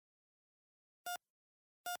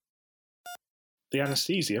the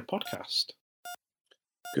Anaesthesia podcast.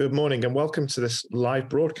 Good morning and welcome to this live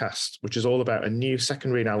broadcast, which is all about a new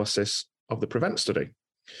secondary analysis of the PREVENTT study.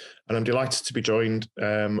 And I'm delighted to be joined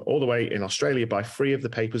all the way in Australia by three of the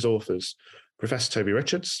paper's authors, Professor Toby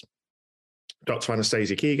Richards, Dr.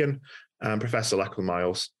 Anastasia Keegan, and Professor Lachlan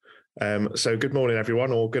Miles. So good morning,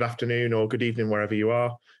 everyone, or good afternoon, or good evening, wherever you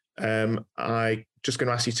are. I'm just going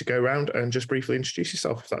to ask you to go around and just briefly introduce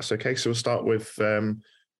yourself, if that's okay. So we'll start with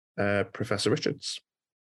Professor Richards.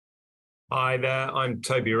 Hi there, I'm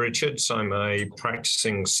Toby Richards. I'm a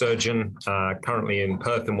practicing surgeon currently in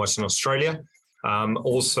Perth in Western Australia.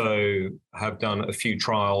 Also have done a few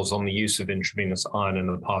trials on the use of intravenous iron in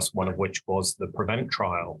the past, one of which was the PREVENTT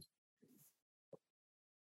trial.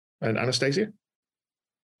 And Anastasia?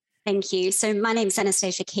 Thank you. So my name is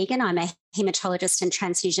Anastasia Keegan. I'm a haematologist and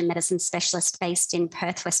transfusion medicine specialist based in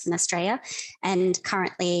Perth, Western Australia, and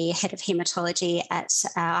currently head of haematology at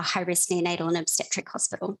high-risk neonatal and obstetric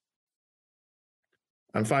hospital.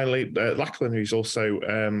 And finally, Lachlan, who's also,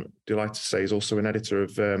 delighted to say, is also an editor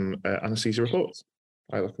of Anaesthesia Reports.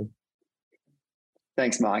 Hi, Lachlan.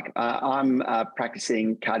 Thanks, Mike. I'm a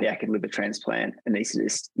practicing cardiac and liver transplant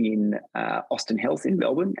anaesthetist in Austin Health in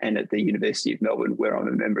Melbourne and at the University of Melbourne, where I'm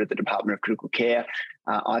a member of the Department of Critical Care.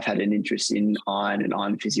 I've had an interest in iron and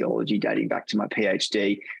iron physiology dating back to my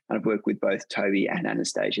PhD, and I've worked with both Toby and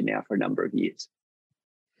Anastasia now for a number of years.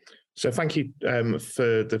 So thank you to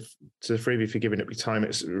the three of you for giving up your time.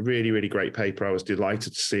 It's a really, really great paper. I was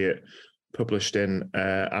delighted to see it published in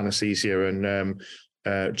Anaesthesia, and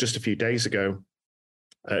just a few days ago.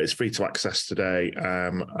 It's free to access today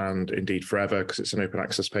and indeed forever because it's an open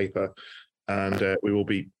access paper. And we will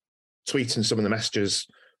be tweeting some of the messages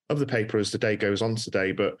of the paper as the day goes on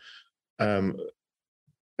today. But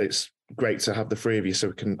it's great to have the three of you so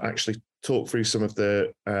we can actually talk through some of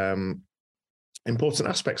the important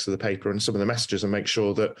aspects of the paper and some of the messages and make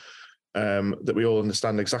sure that that we all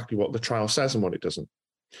understand exactly what the trial says and what it doesn't.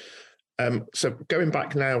 So going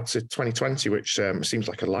back now to 2020, which seems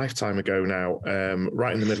like a lifetime ago now,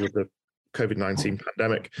 right in the middle of the COVID-19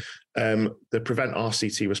 pandemic, the PREVENTT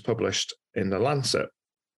RCT was published in The Lancet.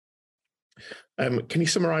 Can you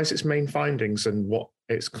summarise its main findings and what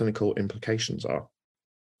its clinical implications are?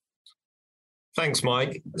 Thanks,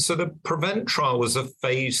 Mike. So the PREVENTT trial was a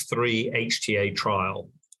phase 3 HTA trial.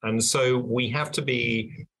 And so we have to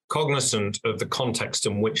be cognizant of the context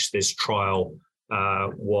in which this trial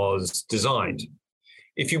was designed.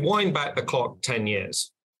 If you wind back the clock 10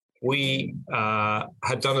 years, we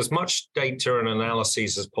had done as much data and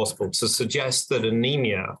analyses as possible to suggest that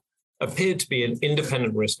anemia appeared to be an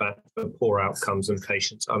independent risk factor for poor outcomes in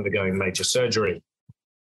patients undergoing major surgery.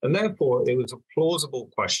 And therefore, it was a plausible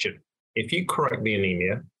question. If you correct the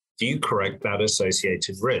anemia, do you correct that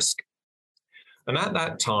associated risk? And at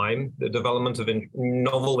that time, the development of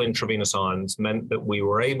novel intravenous irons meant that we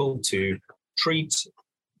were able to treat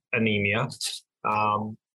anemia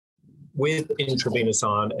with intravenous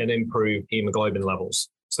iron and improve hemoglobin levels.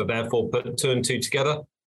 So therefore, put 2 and 2 together,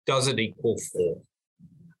 does it equal 4?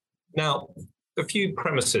 Now, a few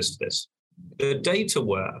premises to this. The data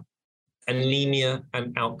were anemia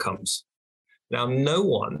and outcomes. Now, no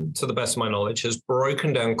one, to the best of my knowledge, has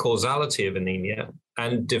broken down causality of anemia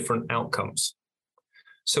and different outcomes.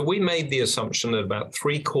 So we made the assumption that about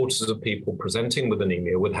 3/4 of people presenting with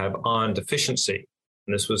anemia would have iron deficiency.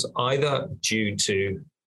 And this was either due to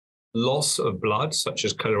loss of blood, such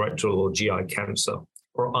as colorectal or GI cancer,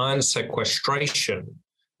 or iron sequestration,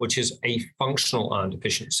 which is a functional iron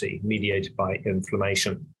deficiency mediated by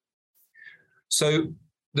inflammation. So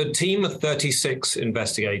the team of 36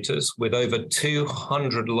 investigators with over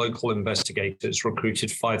 200 local investigators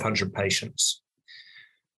recruited 500 patients.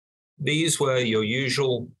 These were your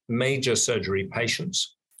usual major surgery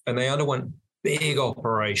patients, and they underwent big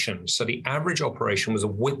operations. So the average operation was a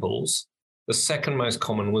Whipple's. The second most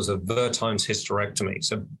common was a Vertine's hysterectomy.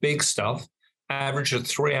 So big stuff, average of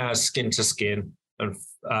 3 hours skin to skin and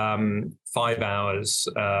 5 hours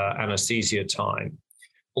anesthesia time.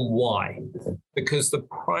 Why? Because the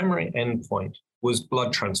primary endpoint was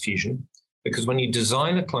blood transfusion, because when you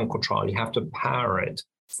design a clinical trial, you have to power it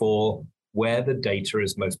for where the data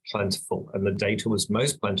is most plentiful, and the data was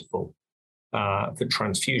most plentiful for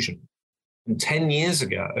transfusion. And 10 years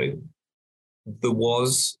ago, there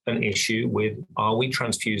was an issue with, are we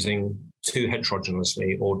transfusing too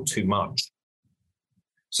heterogeneously or too much?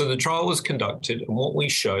 So the trial was conducted, and what we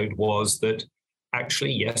showed was that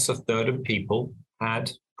actually, yes, 1/3 of people had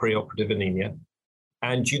preoperative anemia,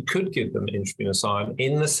 and you could give them intravenous iron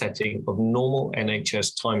in the setting of normal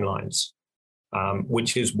NHS timelines,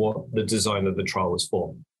 which is what the design of the trial was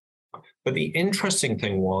for. But the interesting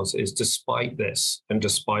thing is despite this, and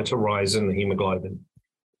despite a rise in the hemoglobin,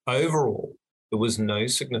 overall, there was no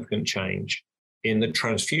significant change in the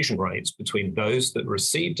transfusion rates between those that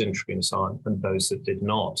received intravenous iron and those that did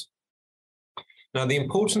not. Now, the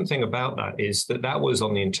important thing about that is that that was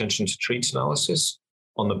on the intention to treat analysis,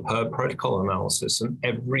 on the per protocol analysis, and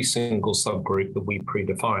every single subgroup that we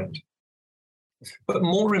predefined. But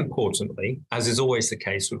more importantly, as is always the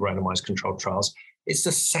case with randomized controlled trials, it's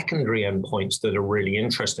the secondary endpoints that are really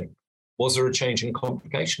interesting. Was there a change in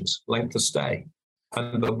complications, length of stay?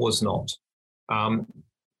 And there was not.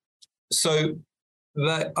 So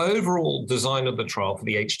the overall design of the trial for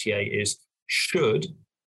the HTA is, should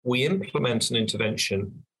we implement an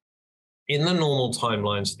intervention in the normal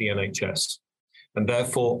timelines of the NHS? And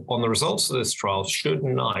therefore, on the results of this trial, should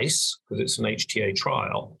NICE, because it's an HTA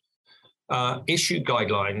trial, issue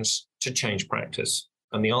guidelines to change practice?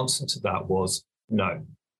 And the answer to that was no.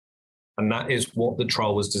 And that is what the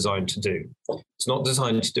trial was designed to do. It's not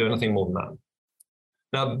designed to do anything more than that.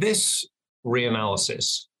 Now, this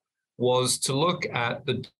reanalysis was to look at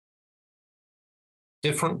the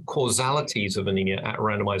different causalities of anemia at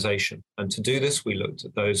randomization. And to do this, we looked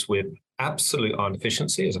at those with absolute iron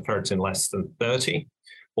deficiency as a ferritin less than 30,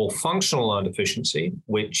 or functional iron deficiency,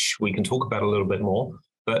 which we can talk about a little bit more,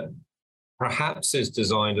 but perhaps is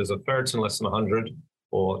designed as a ferritin less than 100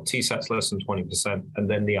 or TSATs less than 20%, and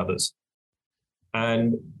then the others.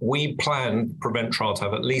 And we planned PREVENTT trial to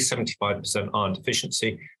have at least 75% iron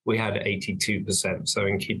deficiency. We had 82%, so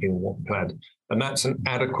in keeping with what we planned. And that's an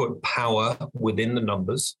adequate power within the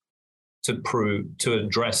numbers to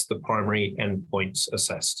address the primary endpoints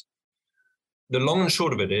assessed. The long and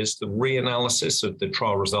short of it is the reanalysis of the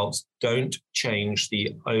trial results don't change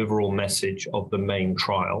the overall message of the main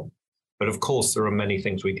trial. But of course, there are many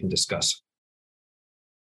things we can discuss.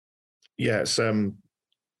 Yeah, it's a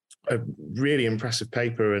really impressive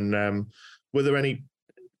paper. And were there any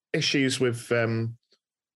issues with the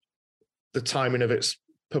timing of its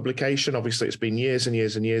publication? Obviously, it's been years and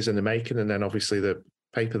years and years in the making, and then obviously the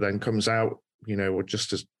paper then comes out,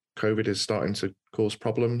 just as COVID is starting to cause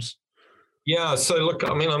problems. Yeah, so look,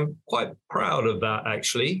 I mean, I'm quite proud of that,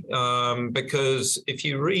 actually, because if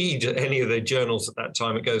you read any of the journals at that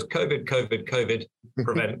time, it goes COVID, COVID, COVID,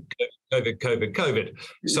 prevent, COVID, COVID, COVID.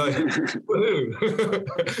 So,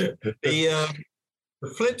 woohoo. The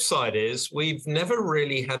flip side is we've never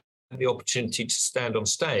really had the opportunity to stand on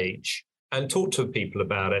stage and talk to people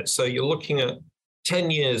about it. So you're looking at 10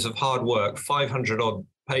 years of hard work, 500 odd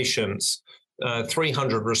patients,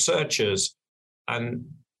 300 researchers, and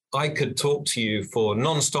I could talk to you for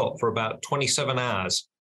nonstop for about 27 hours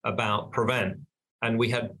about PREVENTT, and we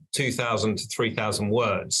had 2,000 to 3,000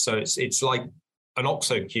 words. So it's like an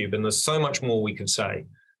OXO cube, and there's so much more we could say.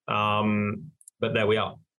 But there we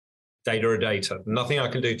are. Data are data. Nothing I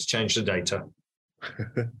can do to change the data.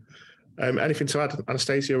 Anything to add,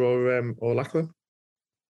 Anastasia or Lachlan?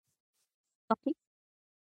 Okay.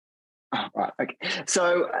 Oh, right. Okay.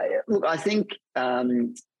 So, look, I think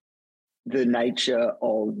the nature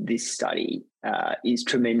of this study is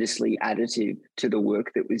tremendously additive to the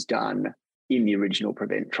work that was done in the original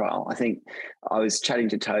PREVENTT trial. I think I was chatting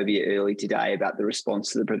to Toby early today about the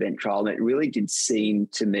response to the PREVENTT trial, and it really did seem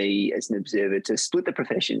to me as an observer to split the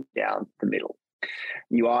profession down the middle.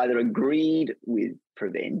 You either agreed with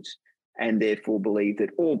PREVENTT and therefore believe that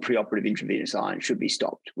all preoperative intravenous iron should be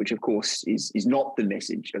stopped, which of course is not the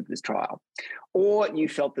message of this trial. Or you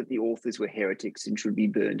felt that the authors were heretics and should be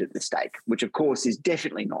burned at the stake, which of course is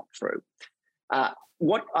definitely not true.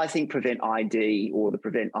 What I think PREVENTT ID or the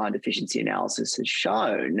PREVENTT iron deficiency analysis has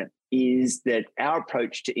shown is that our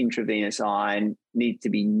approach to intravenous iron needs to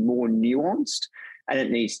be more nuanced and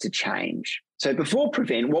it needs to change. So before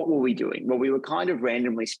PREVENTT, what were we doing? Well, we were kind of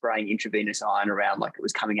randomly spraying intravenous iron around like it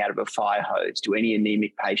was coming out of a fire hose to any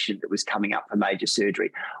anemic patient that was coming up for major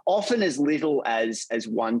surgery, often as little as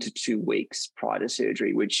 1 to 2 weeks prior to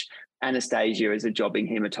surgery, which Anastasia, as a jobbing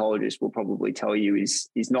hematologist, will probably tell you is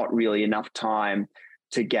not really enough time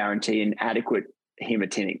to guarantee an adequate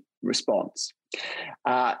hematinic response.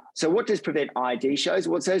 So what does PREVENTT ID show?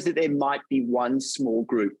 Well, it shows that there might be one small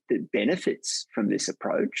group that benefits from this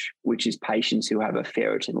approach, which is patients who have a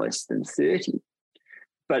ferritin less than 30.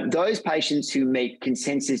 But those patients who meet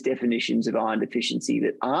consensus definitions of iron deficiency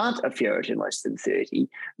that aren't a ferritin less than 30,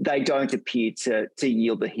 they don't appear to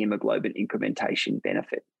yield the hemoglobin incrementation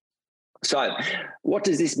benefit. So what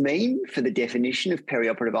does this mean for the definition of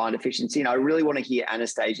perioperative iron deficiency? And I really want to hear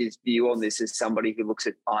Anastasia's view on this as somebody who looks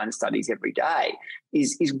at iron studies every day,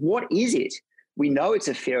 is what is it we know it's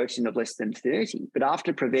a ferritin of less than 30, but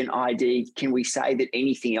after PREVENTT ID, can we say that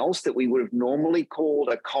anything else that we would have normally called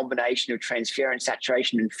a combination of transferrin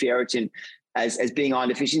saturation and ferritin as being iron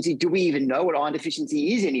deficiency? Do we even know what iron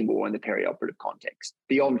deficiency is anymore in the perioperative context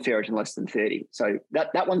beyond ferritin less than 30? So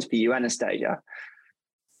that one's for you, Anastasia.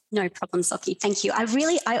 No problem, Sophie. Thank you.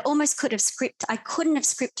 I almost couldn't have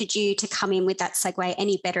scripted you to come in with that segue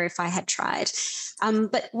any better if I had tried.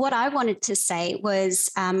 But what I wanted to say was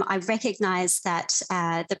I recognise that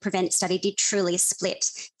the PREVENTT study did truly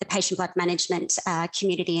split the patient blood management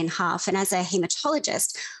community in half. And as a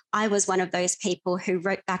haematologist, I was one of those people who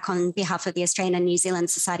wrote back on behalf of the Australian and New Zealand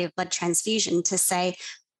Society of Blood Transfusion to say,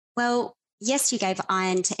 well, yes, you gave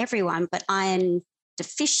iron to everyone, but iron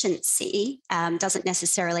deficiency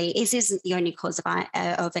isn't the only cause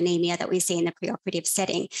of anemia that we see in the preoperative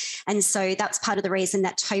setting. And so that's part of the reason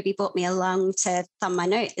that Toby brought me along to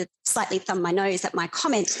slightly thumb my nose at my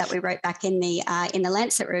comment that we wrote back in the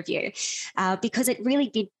Lancet review, because it really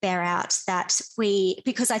did bear out that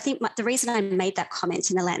because I think the reason I made that comment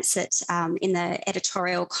in the Lancet in the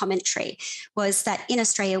editorial commentary was that in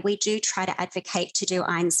Australia, we do try to advocate to do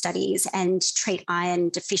iron studies and treat iron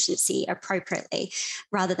deficiency appropriately,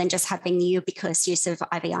 rather than just having the ubiquitous use of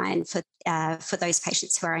IV iron for those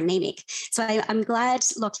patients who are anemic. So I'm glad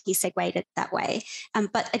Lockie segued it that way.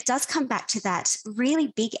 But it does come back to that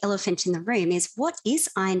really big elephant in the room is, what is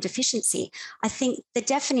iron deficiency? I think the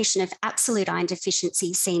definition of absolute iron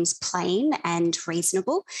deficiency seems plain and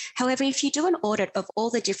reasonable. However, if you do an audit of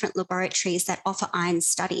all the different laboratories that offer iron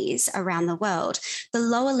studies around the world, the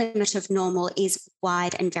lower limit of normal is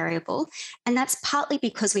wide and variable. And that's partly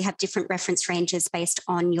because we have different reference ranges based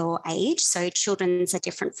on your age. So children's are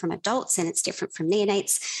different from adults and it's different from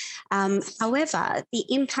neonates. However, the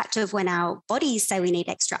impact of when our bodies say we need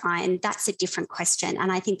extra iron, that's a different question.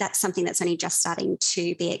 And I think that's something that's only just starting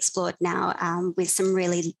to be explored now with some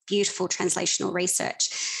really beautiful translational research.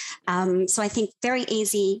 So I think very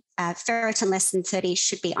easy, ferritin less than 30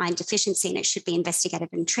 should be iron deficiency and it should be investigated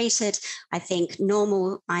and treated. I think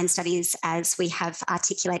normal iron studies, as we have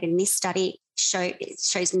articulated in this study,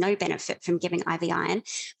 shows no benefit from giving IV iron,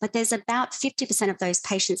 but there's about 50% of those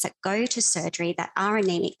patients that go to surgery that are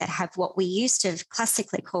anemic that have what we used to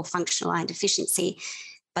classically call functional iron deficiency.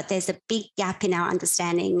 But there's a big gap in our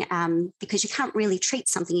understanding because you can't really treat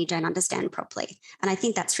something you don't understand properly. And I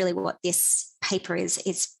think that's really what this paper is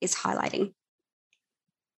highlighting.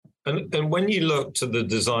 And when you look to the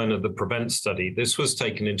design of the PREVENTT study, this was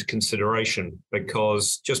taken into consideration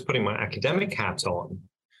because, just putting my academic hat on,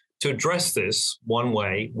 to address this, one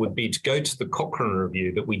way would be to go to the Cochrane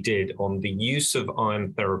review that we did on the use of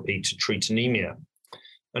iron therapy to treat anemia.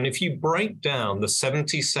 And if you break down the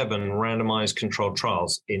 77 randomized controlled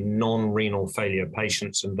trials in non-renal failure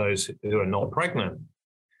patients and those who are not pregnant,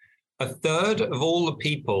 a third of all the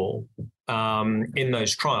people in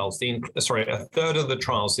those trials, a third of the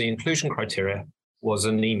trials, the inclusion criteria was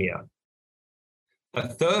anemia. A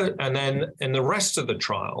third, and then in the rest of the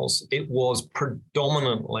trials, it was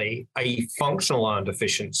predominantly a functional iron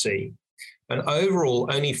deficiency. And overall,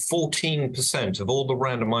 only 14% of all the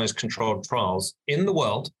randomized controlled trials in the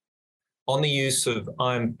world on the use of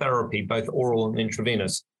iron therapy, both oral and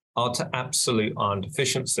intravenous, are to absolute iron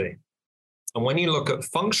deficiency. And when you look at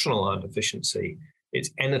functional iron deficiency,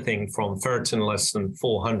 it's anything from ferritin less than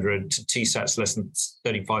 400 to TSATs less than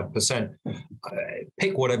 35%.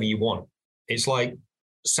 Pick whatever you want. It's like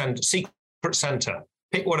secret Santa.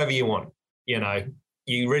 Pick whatever you want.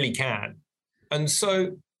 You really can. And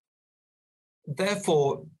so,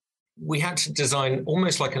 therefore, we had to design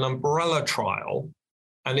almost like an umbrella trial,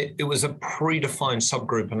 and it was a predefined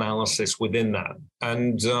subgroup analysis within that.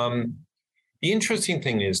 And the interesting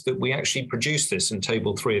thing is that we actually produced this in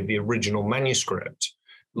table 3 of the original manuscript,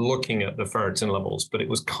 looking at the ferritin levels, but it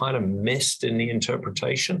was kind of missed in the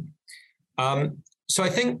interpretation. So I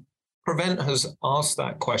think PREVENTT has answered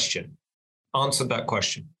that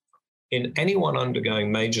question. In anyone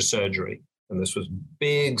undergoing major surgery, and this was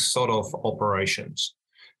big sort of operations,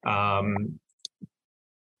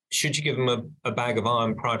 should you give them a bag of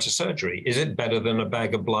iron prior to surgery? Is it better than a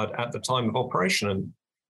bag of blood at the time of operation? And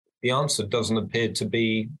the answer doesn't appear to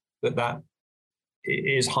be that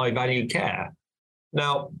is high value care.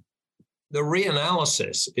 Now, the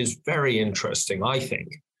reanalysis is very interesting, I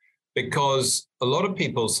think, because a lot of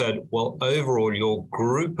people said, well, overall, your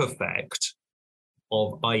group effect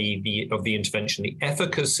of, i.e. of the intervention, the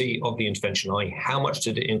efficacy of the intervention, i.e. how much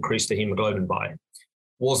did it increase the hemoglobin by,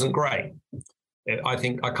 wasn't great. I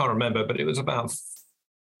think, I can't remember, but it was about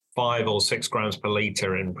 5 or 6 grams per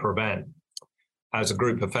liter in PREVENTT as a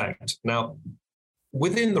group effect. Now,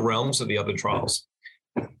 within the realms of the other trials,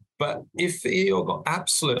 But if you've got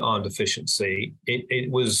absolute iron deficiency,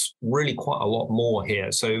 it was really quite a lot more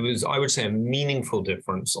here. So it was, I would say, a meaningful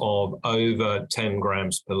difference of over 10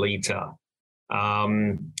 grams per litre.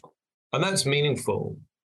 And that's meaningful.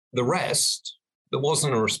 The rest, there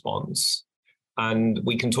wasn't a response. And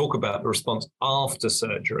we can talk about the response after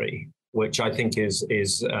surgery, which I think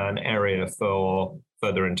is an area for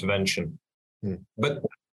further intervention. But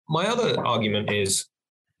my other argument is,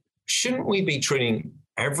 shouldn't we be treating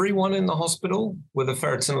everyone in the hospital with a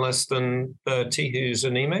ferritin less than 30 who's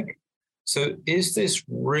anemic? So is this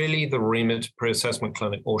really the remit pre-assessment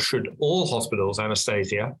clinic, or should all hospitals,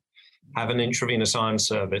 Anastasia, have an intravenous iron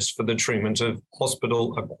service for the treatment of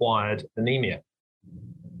hospital-acquired anemia?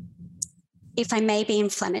 If I may be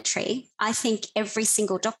inflammatory, I think every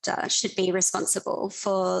single doctor should be responsible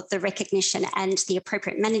for the recognition and the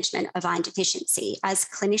appropriate management of iron deficiency. As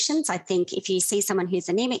clinicians, I think if you see someone who's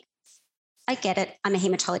anemic, I get it, I'm a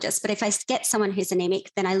hematologist, but if I get someone who's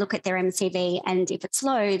anemic, then I look at their MCV, and if it's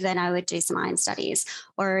low, then I would do some iron studies.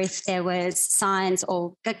 Or if there was signs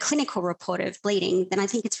or a clinical report of bleeding, then I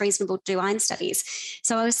think it's reasonable to do iron studies.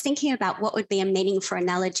 So I was thinking about what would be a meaningful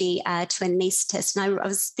analogy to a anaesthetist. And I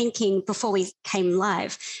was thinking before we came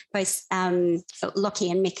live, both Lockie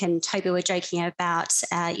and Mick and Toby were joking about,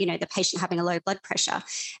 the patient having a low blood pressure.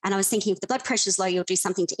 And I was thinking if the blood pressure is low, you'll do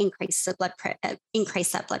something to increase that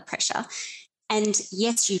blood pressure. And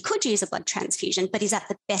yes, you could use a blood transfusion, but is that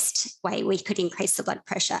the best way we could increase the blood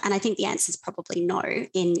pressure? And I think the answer is probably no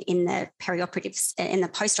in the perioperative, in the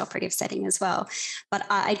post-operative setting as well. But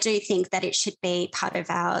I do think that it should be part of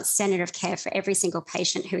our standard of care for every single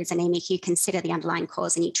patient who is anemic. You consider the underlying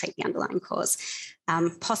cause and you treat the underlying cause,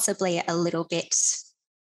 possibly a little bit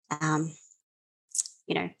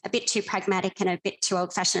a bit too pragmatic and a bit too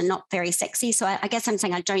old-fashioned and not very sexy. So I guess I'm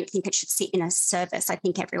saying I don't think it should sit in a service. I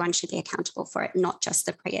think everyone should be accountable for it, not just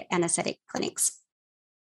the pre-anaesthetic clinics.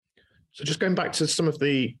 So just going back to some of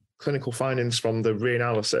the clinical findings from the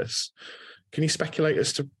reanalysis, can you speculate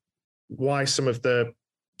as to why some of the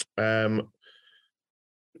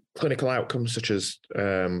clinical outcomes such as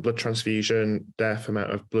blood transfusion, death,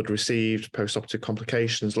 amount of blood received, post-operative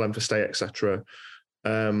complications, lymphostay, etc.,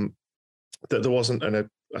 that there wasn't an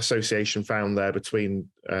association found there between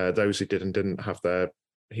those who did and didn't have their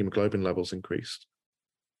hemoglobin levels increased?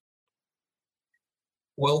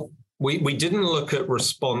 Well, we didn't look at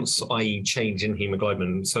response, i.e. change in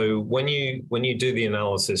hemoglobin. So when you do the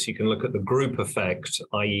analysis, you can look at the group effect,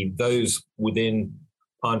 i.e. those within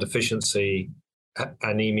iron deficiency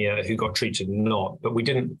anemia who got treated and not, but we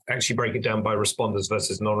didn't actually break it down by responders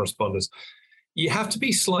versus non-responders. You have to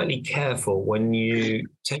be slightly careful when you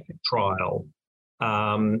take a trial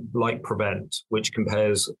like PREVENTT, which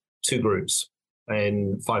compares two groups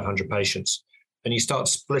in 500 patients, and you start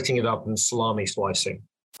splitting it up and salami slicing.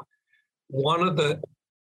 One of the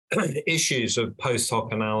issues of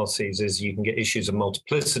post-hoc analyses is you can get issues of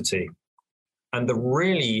multiplicity. And the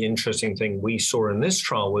really interesting thing we saw in this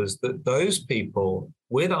trial was that those people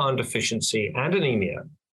with iron deficiency and anemia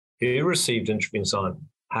who received intravenous iron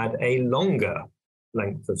had a longer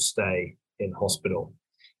length of stay in hospital.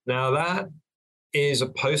 Now, that is a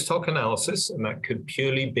post-hoc analysis, and that could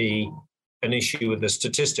purely be an issue with the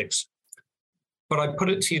statistics. But I put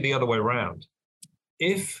it to you the other way around.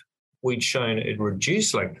 If we'd shown it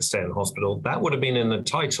reduced length of stay in hospital, that would have been in the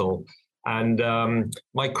title, and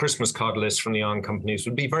my Christmas card list from the iron companies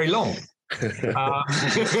would be very long.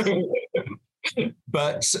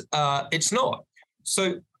 But it's not.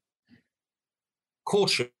 So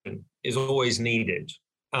caution is always needed.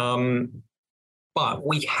 But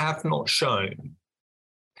we have not shown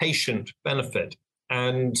patient benefit.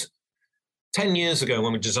 And 10 years ago,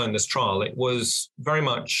 when we designed this trial, it was very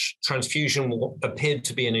much transfusion appeared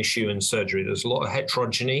to be an issue in surgery. There's a lot of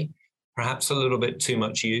heterogeny, perhaps a little bit too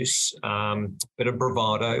much use, bit of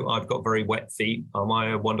bravado. I've got very wet feet. Am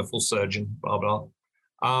I a wonderful surgeon? Blah, blah.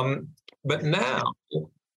 But now,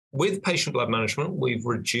 with patient blood management, we've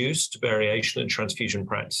reduced variation in transfusion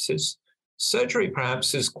practices. Surgery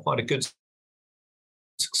perhaps is quite a good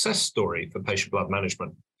success story for patient blood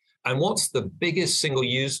management. And what's the biggest single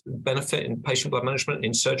use benefit in patient blood management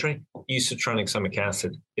in surgery? Use of tranexamic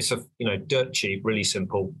acid. It's dirt cheap, really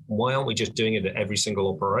simple. Why aren't we just doing it at every single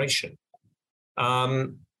operation?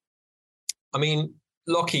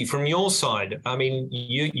 Lockie, from your side,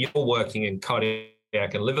 you're working in cardiac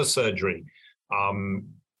and liver surgery. Are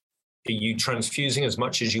you transfusing as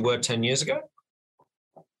much as you were 10 years ago?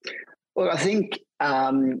 Well, I think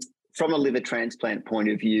from a liver transplant point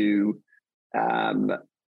of view,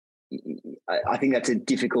 I think that's a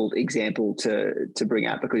difficult example to bring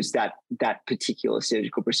up, because that particular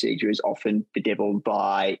surgical procedure is often bedeviled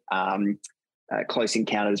by close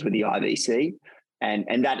encounters with the IVC.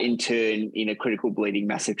 And that in turn, in a critical bleeding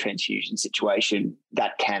massive transfusion situation,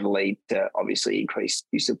 that can lead to obviously increased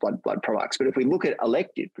use of blood products. But if we look at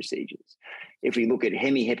elective procedures, if we look at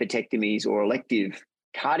hemihepatectomies or elective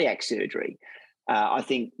cardiac surgery, I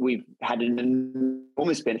think we've had an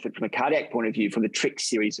enormous benefit from a cardiac point of view from the TRIX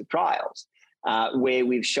series of trials, where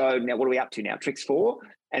we've shown, now what are we up to now, TRIX 4?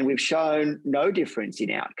 And we've shown no difference in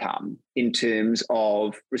outcome in terms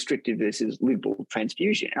of restricted versus liberal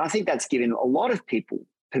transfusion. And I think that's given a lot of people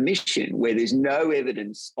permission, where there's no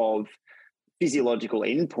evidence of physiological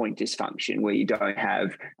endpoint dysfunction, where you don't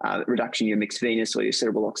have reduction in your mixed venous or your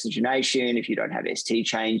cerebral oxygenation, if you don't have ST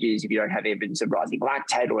changes, if you don't have evidence of rising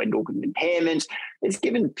lactate or end organ impairment. It's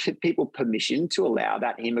given people permission to allow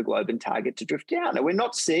that hemoglobin target to drift down. And we're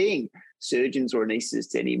not seeing surgeons or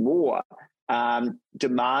anaesthetists anymore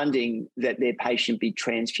demanding that their patient be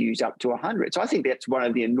transfused up to 100. So I think that's one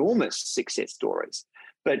of the enormous success stories.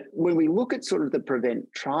 But when we look at sort of the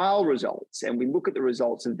PREVENTT trial results and we look at the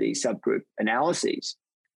results of these subgroup analyses,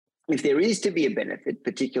 if there is to be a benefit,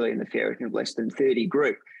 particularly in the ferritin of less than 30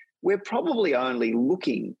 group, we're probably only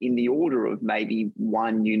looking in the order of maybe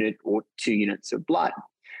 1 unit or 2 units of blood.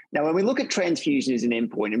 Now, when we look at transfusion as an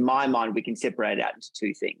endpoint, in my mind, we can separate it out into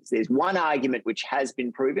two things. There's one argument which has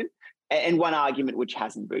been proven and one argument which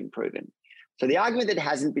hasn't been proven. So the argument that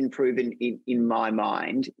hasn't been proven in my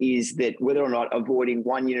mind is that whether or not avoiding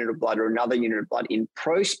 1 unit of blood or another unit of blood in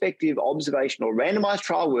prospective observational randomized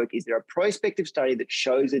trial work, is there a prospective study that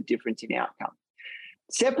shows a difference in outcome?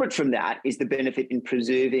 Separate from that is the benefit in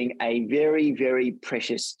preserving a very, very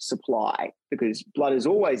precious supply, because blood is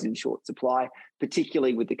always in short supply,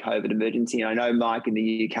 particularly with the COVID emergency. And I know, Mike, in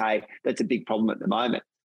the UK, that's a big problem at the moment.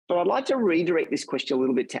 But I'd like to redirect this question a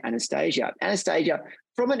little bit to Anastasia. Anastasia,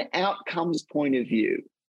 from an outcomes point of view,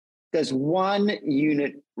 does 1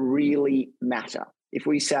 unit really matter? If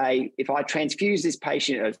we say, if I transfuse this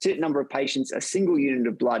patient, a certain number of patients, a single unit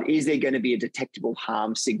of blood, is there going to be a detectable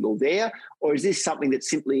harm signal there? Or is this something that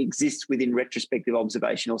simply exists within retrospective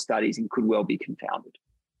observational studies and could well be confounded?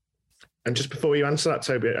 And just before you answer that,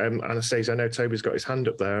 Toby, Anastasia, I know Toby's got his hand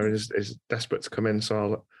up there and is desperate to come in, so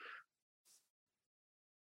I'll...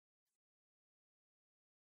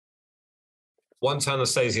 Once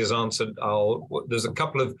Anastasia's answered, there's a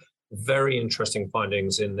couple of very interesting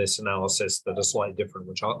findings in this analysis that are slightly different,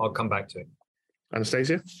 which I'll come back to.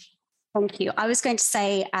 Anastasia? Thank you. I was going to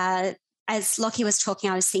say, as Lockie was talking,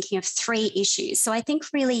 I was thinking of 3 issues. So I think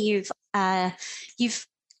really you've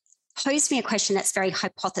posed me a question that's very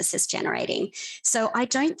hypothesis generating. So I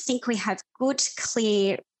don't think we have good,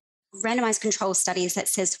 clear randomized control studies that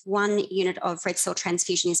says 1 unit of red cell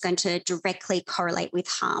transfusion is going to directly correlate with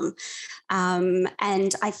harm.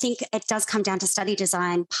 And I think it does come down to study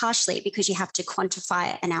design, partially because you have to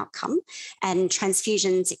quantify an outcome, and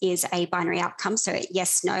transfusions is a binary outcome. So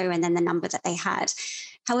yes, no, and then the number that they had.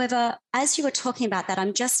 However, as you were talking about that,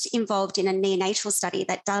 I'm just involved in a neonatal study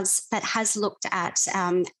that has looked at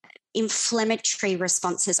inflammatory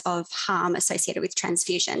responses of harm associated with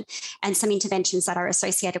transfusion and some interventions that are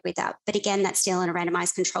associated with that. But again, that's still in a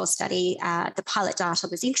randomized control study. The pilot data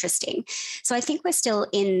was interesting. So I think we're still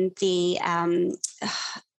in the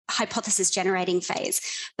hypothesis generating phase.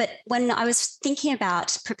 But when I was thinking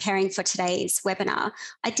about preparing for today's webinar,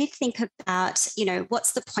 I did think about,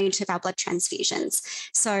 what's the point of our blood transfusions?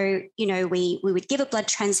 So, we would give a blood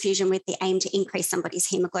transfusion with the aim to increase somebody's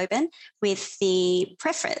hemoglobin, with the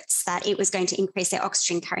preference that it was going to increase their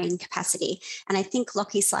oxygen carrying capacity. And I think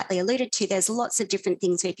Lockie slightly alluded to, there's lots of different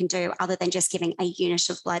things we can do other than just giving a unit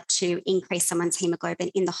of blood to increase someone's hemoglobin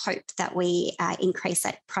in the hope that we increase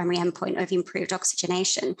that primary endpoint of improved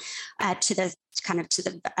oxygenation to the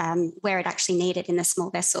where it actually needed in the small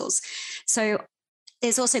vessels. So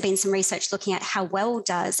there's also been some research looking at how well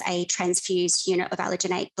does a transfused unit of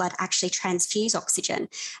allogeneic blood actually transfuse oxygen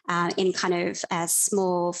in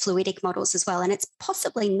small fluidic models as well. And it's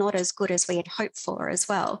possibly not as good as we had hoped for as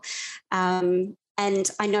well.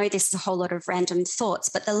 And I know this is a whole lot of random thoughts,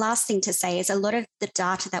 but the last thing to say is a lot of the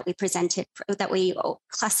data that we presented, that we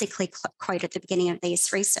classically quote at the beginning of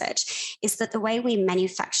this research, is that the way we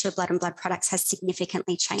manufacture blood and blood products has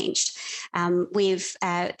significantly changed. With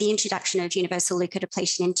the introduction of universal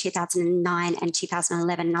leukodepletion in 2009 and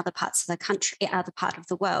 2011 in other parts of the country, other part of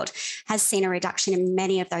the world, has seen a reduction in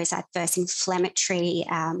many of those adverse inflammatory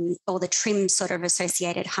or the TRIM sort of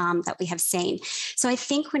associated harm that we have seen. So I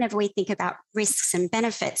think whenever we think about risks risks and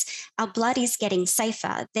benefits, our blood is getting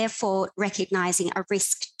safer. Therefore, recognizing a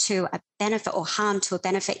risk to a benefit or harm to a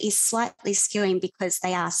benefit is slightly skewing because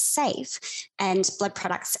they are safe and blood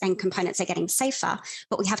products and components are getting safer,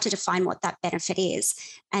 but we have to define what that benefit is.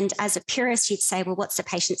 And as a purist, you'd say, well, what's the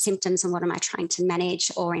patient's symptoms and what am I trying to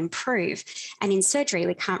manage or improve? And in surgery,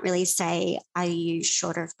 we can't really say, are you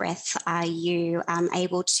short of breath? Are you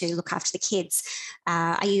able to look after the kids?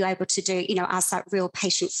 Are you able to do, ask that real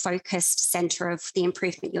patient-focused center of the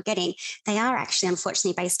improvement you're getting? They are actually,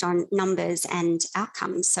 unfortunately, based on numbers and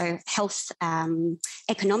outcomes, so health,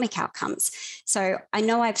 economic outcomes. So I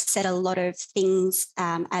know I've said a lot of things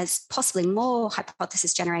as possibly more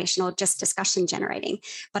hypothesis generation or just discussion generating,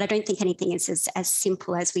 but I don't think anything is as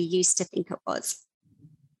simple as we used to think it was.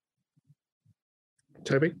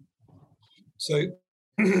 Toby? So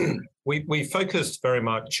we focused very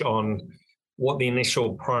much on what the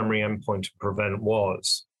initial primary endpoint of PREVENTT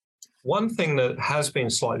was. One thing that has been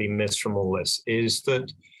slightly missed from all this is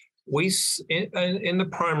that in the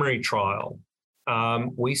primary trial,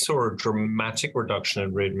 we saw a dramatic reduction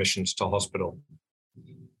in readmissions to hospital.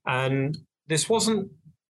 And this wasn't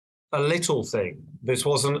a little thing. This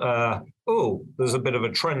wasn't there's a bit of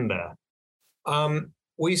a trend there.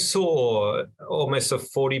 We saw almost a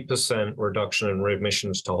 40% reduction in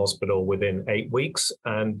readmissions to hospital within 8 weeks,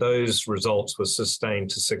 and those results were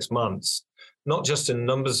sustained to 6 months, not just in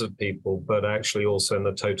numbers of people, but actually also in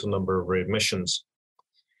the total number of readmissions.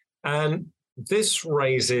 And this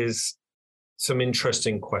raises some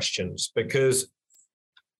interesting questions because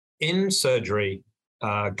in surgery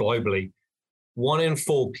globally, 1 in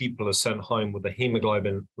 4 people are sent home with a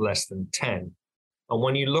hemoglobin less than 10. And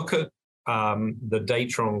when you look at the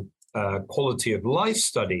data on quality of life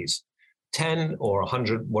studies, 10 or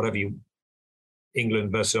 100, whatever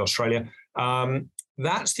England versus Australia,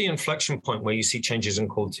 that's the inflection point where you see changes in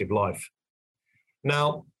quality of life.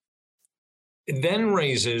 Now, it then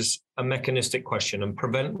raises a mechanistic question, and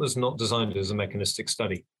PREVENTT was not designed as a mechanistic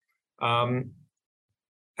study.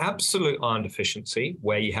 Absolute iron deficiency,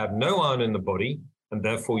 where you have no iron in the body, and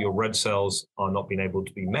therefore your red cells are not being able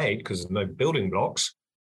to be made because there's no building blocks.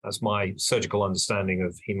 That's my surgical understanding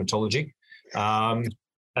of hematology.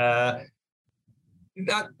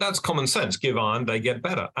 That's common sense. Give iron, they get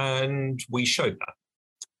better. And we showed that.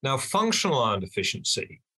 Now, functional iron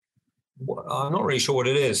deficiency, I'm not really sure what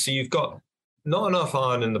it is. So you've got not enough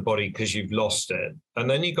iron in the body because you've lost it. And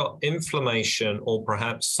then you've got inflammation or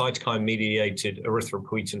perhaps cytokine-mediated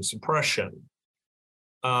erythropoietin suppression.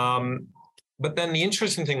 But then the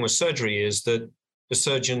interesting thing with surgery is that the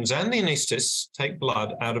surgeons and the anaesthetists take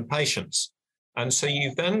blood out of patients. And so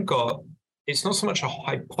you've then got, it's not so much a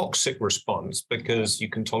hypoxic response because you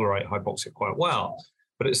can tolerate hypoxia quite well,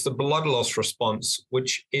 but it's the blood loss response,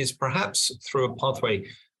 which is perhaps through a pathway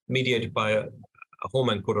mediated by a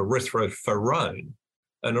hormone called erythroferrone.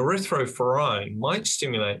 And erythroferrone might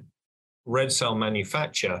stimulate red cell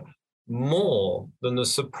manufacture more than the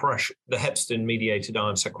hepcidin-mediated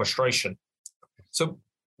iron sequestration. So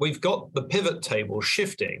we've got the pivot table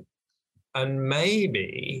shifting, and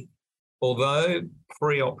maybe, although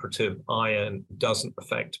preoperative iron doesn't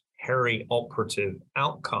affect perioperative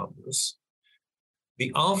outcomes,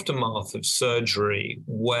 the aftermath of surgery,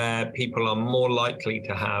 where people are more likely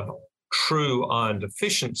to have true iron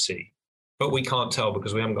deficiency, but we can't tell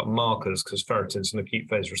because we haven't got markers because ferritin's an acute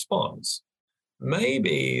phase response,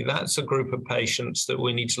 maybe that's a group of patients that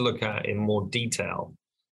we need to look at in more detail.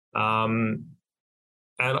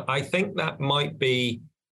 And I think that might be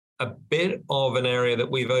a bit of an area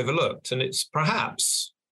that we've overlooked, and it's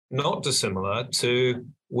perhaps not dissimilar to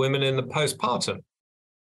women in the postpartum.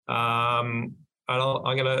 And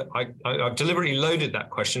I've deliberately loaded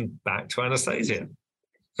that question back to Anastasia.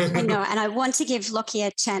 I know, and I want to give Lockie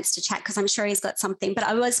a chance to chat because I'm sure he's got something, but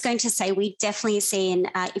I was going to say we definitely see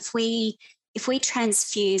if we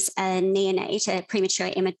transfuse a neonate, a premature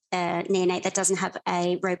neonate that doesn't have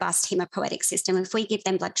a robust hemopoietic system, if we give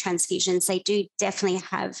them blood transfusions, they do definitely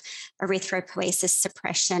have erythropoiesis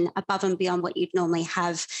suppression above and beyond what you'd normally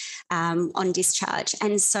have on discharge.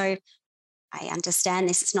 And so I understand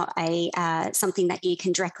this is not something that you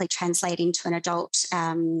can directly translate into an adult,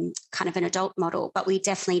 kind of an adult model, but we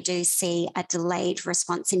definitely do see a delayed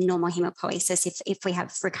response in normal hemopoiesis if we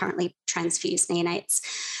have recurrently transfused neonates.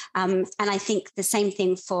 And I think the same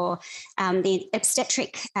thing for the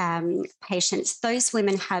obstetric patients. Those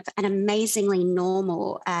women have an amazingly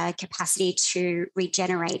normal capacity to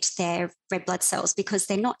regenerate their red blood cells because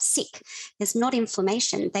they're not sick. There's not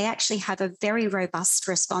inflammation. They actually have a very robust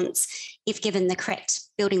response if given the correct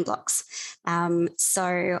building blocks.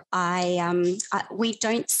 We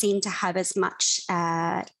don't seem to have as much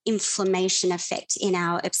inflammation effect in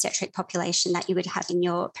our obstetric population that you would have in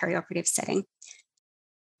your perioperative setting.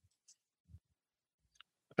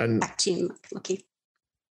 And back to you, Lockie.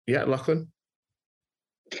 Yeah, Lachlan.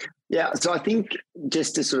 Yeah, so I think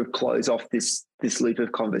just to sort of close off this loop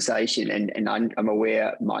of conversation, and I'm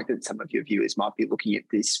aware, Mike, that some of your viewers might be looking at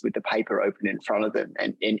this with the paper open in front of them,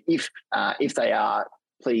 and if they are,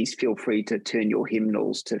 please feel free to turn your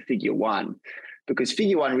hymnals to Figure 1, because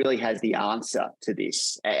Figure 1 really has the answer to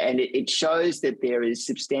this, and it shows that there is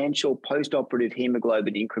substantial post-operative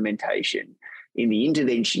hemoglobin incrementation in the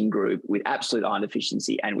intervention group with absolute iron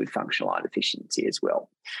deficiency and with functional iron deficiency as well.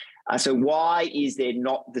 So why is there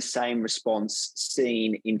not the same response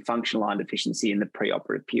seen in functional iron deficiency in the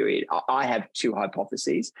preoperative period? I have two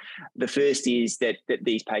hypotheses. The first is that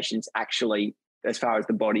these patients actually, as far as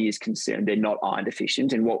the body is concerned, they're not iron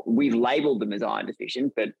deficient, and what we've labelled them as iron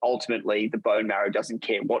deficient, but ultimately the bone marrow doesn't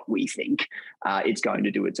care what we think. It's going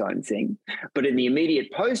to do its own thing. But in the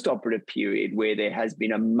immediate post-operative period, where there has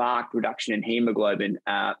been a marked reduction in hemoglobin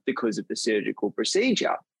because of the surgical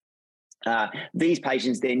procedure, these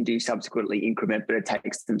patients then do subsequently increment, but it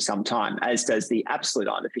takes them some time, as does the absolute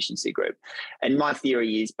iron deficiency group. And my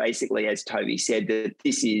theory is basically, as Toby said, that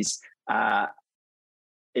this is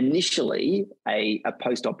initially a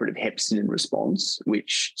post-operative hepcidin response,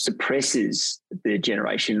 which suppresses the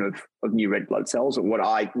generation of new red blood cells, or what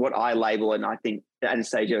I label, and I think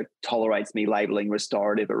Anastasia tolerates me labeling,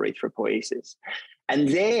 restorative erythropoiesis. And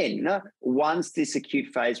then once this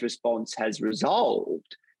acute phase response has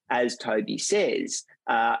resolved, as Toby says,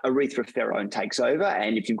 erythropoietin takes over,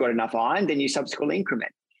 and if you've got enough iron, then you subsequently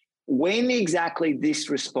increment. When exactly this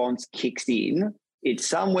response kicks in, it's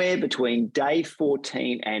somewhere between day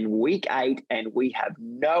 14 and week 8, and we have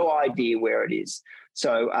no idea where it is.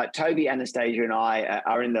 So Toby, Anastasia, and I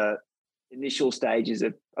are in the initial stages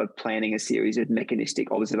of planning a series of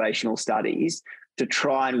mechanistic observational studies to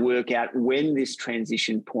try and work out when this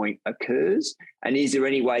transition point occurs, and is there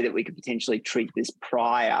any way that we could potentially treat this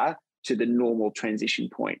prior to the normal transition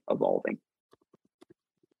point evolving.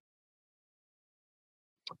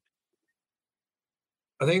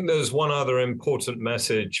 I think there's one other important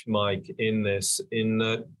message, Mike, in this, in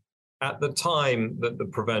that at the time that the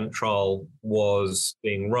PREVENTT trial was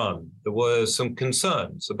being run, there were some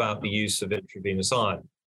concerns about the use of intravenous iron.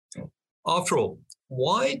 After all,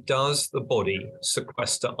 why does the body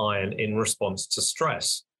sequester iron in response to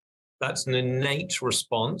stress? That's an innate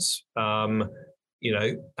response,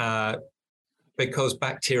 because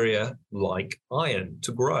bacteria like iron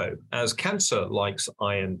to grow, as cancer likes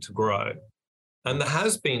iron to grow. And there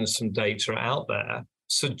has been some data out there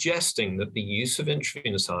suggesting that the use of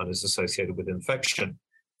intravenous iron is associated with infection.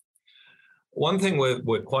 One thing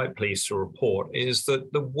we're quite pleased to report is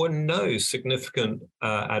that there were no significant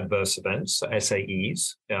adverse events,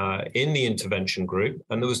 SAEs, in the intervention group,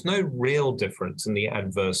 and there was no real difference in the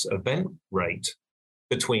adverse event rate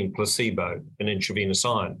between placebo and intravenous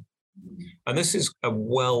iron. And this is a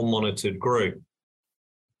well-monitored group.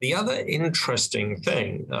 The other interesting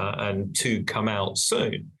thing, and to come out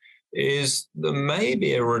soon, is there may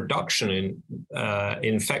be a reduction in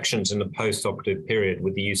infections in the post-operative period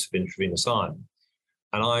with the use of intravenous iron.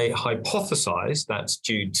 And I hypothesize that's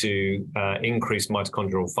due to increased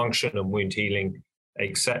mitochondrial function and wound healing,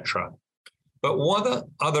 etc. But one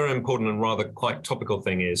other important and rather quite topical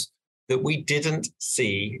thing is that we didn't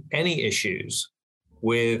see any issues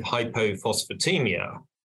with hypophosphatemia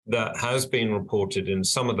that has been reported in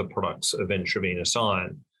some of the products of intravenous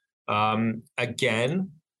iron.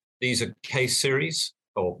 Again, these are case series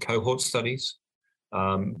or cohort studies,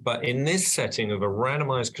 but in this setting of a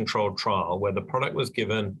randomized controlled trial where the product was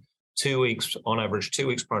given 2 weeks, on average 2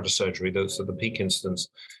 weeks prior to surgery, those are the peak incidence,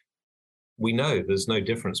 we know there's no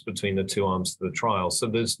difference between the two arms of the trial. So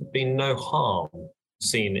there's been no harm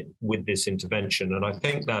seen with this intervention. And I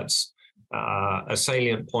think that's a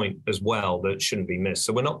salient point as well that shouldn't be missed.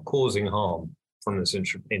 So we're not causing harm from this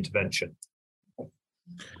intervention.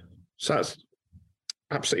 So that's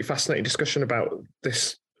absolutely fascinating discussion about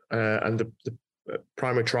this and the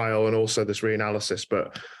primary trial and also this reanalysis.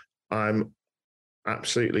 But I'm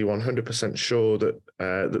absolutely 100% sure that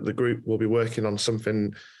that the group will be working on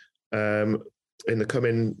something in the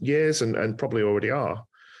coming years and probably already are.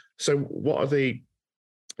 So what are the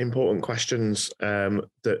important questions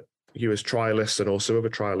that you as trialists and also other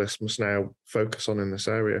trialists must now focus on in this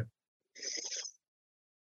area?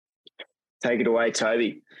 Take it away,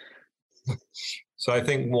 Toby. So I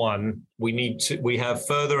think one, we have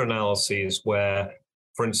further analyses where,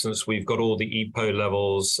 for instance, we've got all the EPO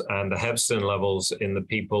levels and the Hepsin levels in the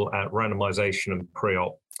people at randomization and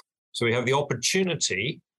pre-op. So we have the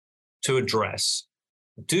opportunity to address,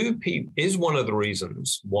 is one of the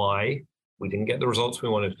reasons why we didn't get the results we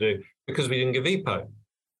wanted to do because we didn't give EPO?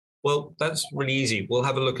 Well, that's really easy. We'll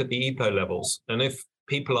have a look at the EPO levels. And if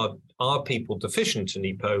people are people deficient in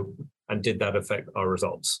EPO, and did that affect our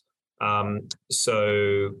results?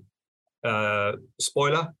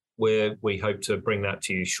 Spoiler, we hope to bring that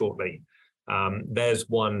to you shortly. There's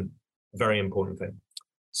one very important thing.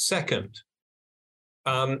 Second,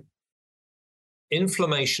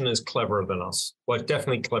 inflammation is cleverer than us. Well,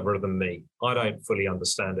 definitely cleverer than me. I don't fully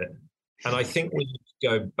understand it. And I think we need to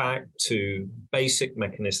go back to basic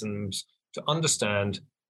mechanisms to understand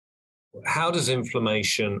how does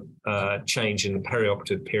inflammation change in the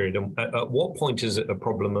perioperative period, and at what point is it a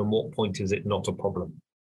problem and what point is it not a problem?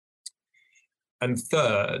 And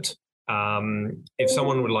third, if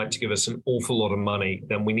someone would like to give us an awful lot of money,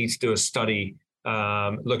 then we need to do a study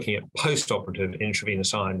looking at post-operative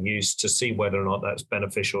intravenous iron use to see whether or not that's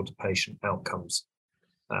beneficial to patient outcomes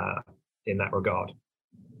in that regard.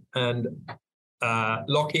 And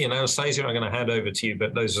Lockie and Anastasia, I'm going to hand over to you,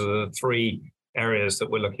 but those are the three areas that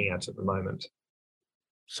we're looking at the moment.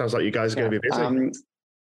 Sounds like you guys are going to be busy.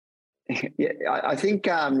 I think,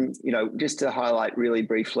 just to highlight really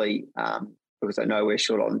briefly, because I know we're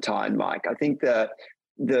short on time, Mike, I think the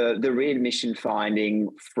readmission finding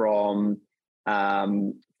from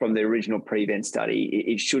the original PREVENTT study,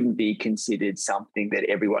 it shouldn't be considered something that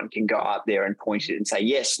everyone can go out there and point it and say,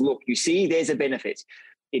 yes, look, you see, there's a benefit.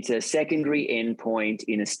 It's a secondary endpoint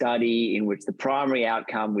in a study in which the primary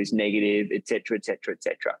outcome was negative, et cetera, et cetera, et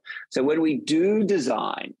cetera. So when we do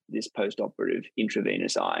design this post-operative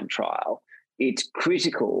intravenous iron trial, it's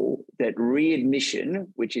critical that readmission,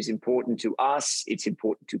 which is important to us, it's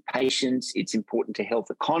important to patients, it's important to health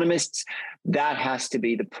economists, that has to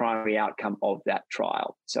be the primary outcome of that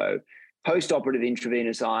trial. So post-operative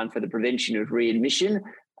intravenous iron for the prevention of readmission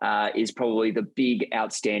is probably the big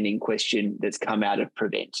outstanding question that's come out of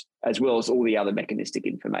PREVENTT, as well as all the other mechanistic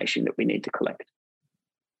information that we need to collect.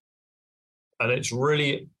 And it's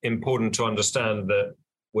really important to understand that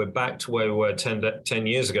we're back to where we were 10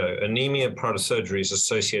 years ago. Anemia prior to surgery is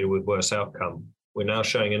associated with worse outcome. We're now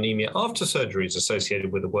showing anemia after surgery is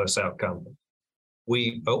associated with a worse outcome.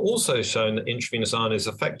 We are also showing that intravenous iron is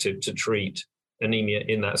effective to treat anemia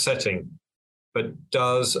in that setting. But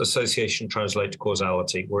does association translate to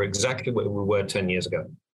causality? We're exactly where we were 10 years ago.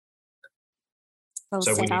 Well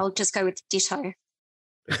said. I'll just go with ditto.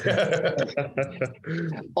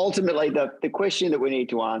 Ultimately, the question that we need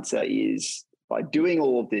to answer is, by doing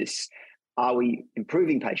all of this, are we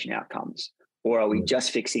improving patient outcomes, or are we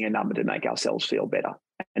just fixing a number to make ourselves feel better?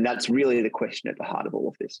 And that's really the question at the heart of all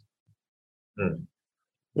of this.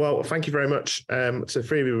 Well, thank you very much to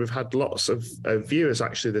three of you. We've had lots of viewers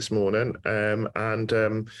actually this morning,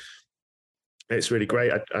 and it's really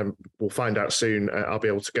great. We'll find out soon. I'll be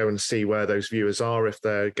able to go and see where those viewers are, if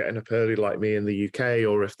they're getting up early like me in the UK,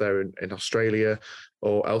 or if they're in Australia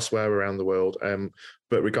or elsewhere around the world.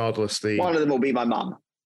 But regardless, one of them will be my mum.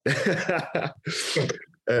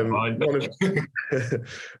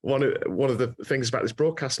 One of the things about this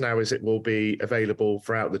broadcast now is it will be available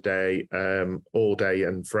throughout the day, all day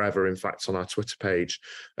and forever, in fact, on our Twitter page.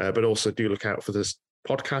 But also do look out for this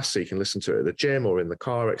podcast so you can listen to it at the gym or in the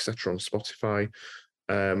car, etc., on Spotify.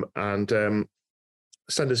 And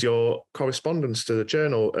send us your correspondence to the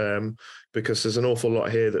journal, because there's an awful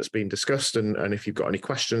lot here that's been discussed. And if you've got any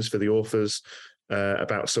questions for the authors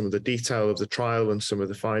about some of the detail of the trial and some of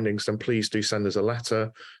the findings, then please do send us a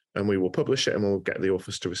letter and we will publish it and we'll get the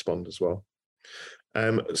authors to respond as well.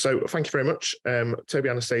 So thank you very much, Toby,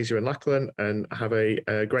 Anastasia and Lachlan, and have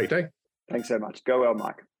a great day. Thanks so much. Go well,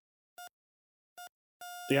 Mike.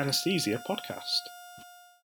 The Anesthesia Podcast.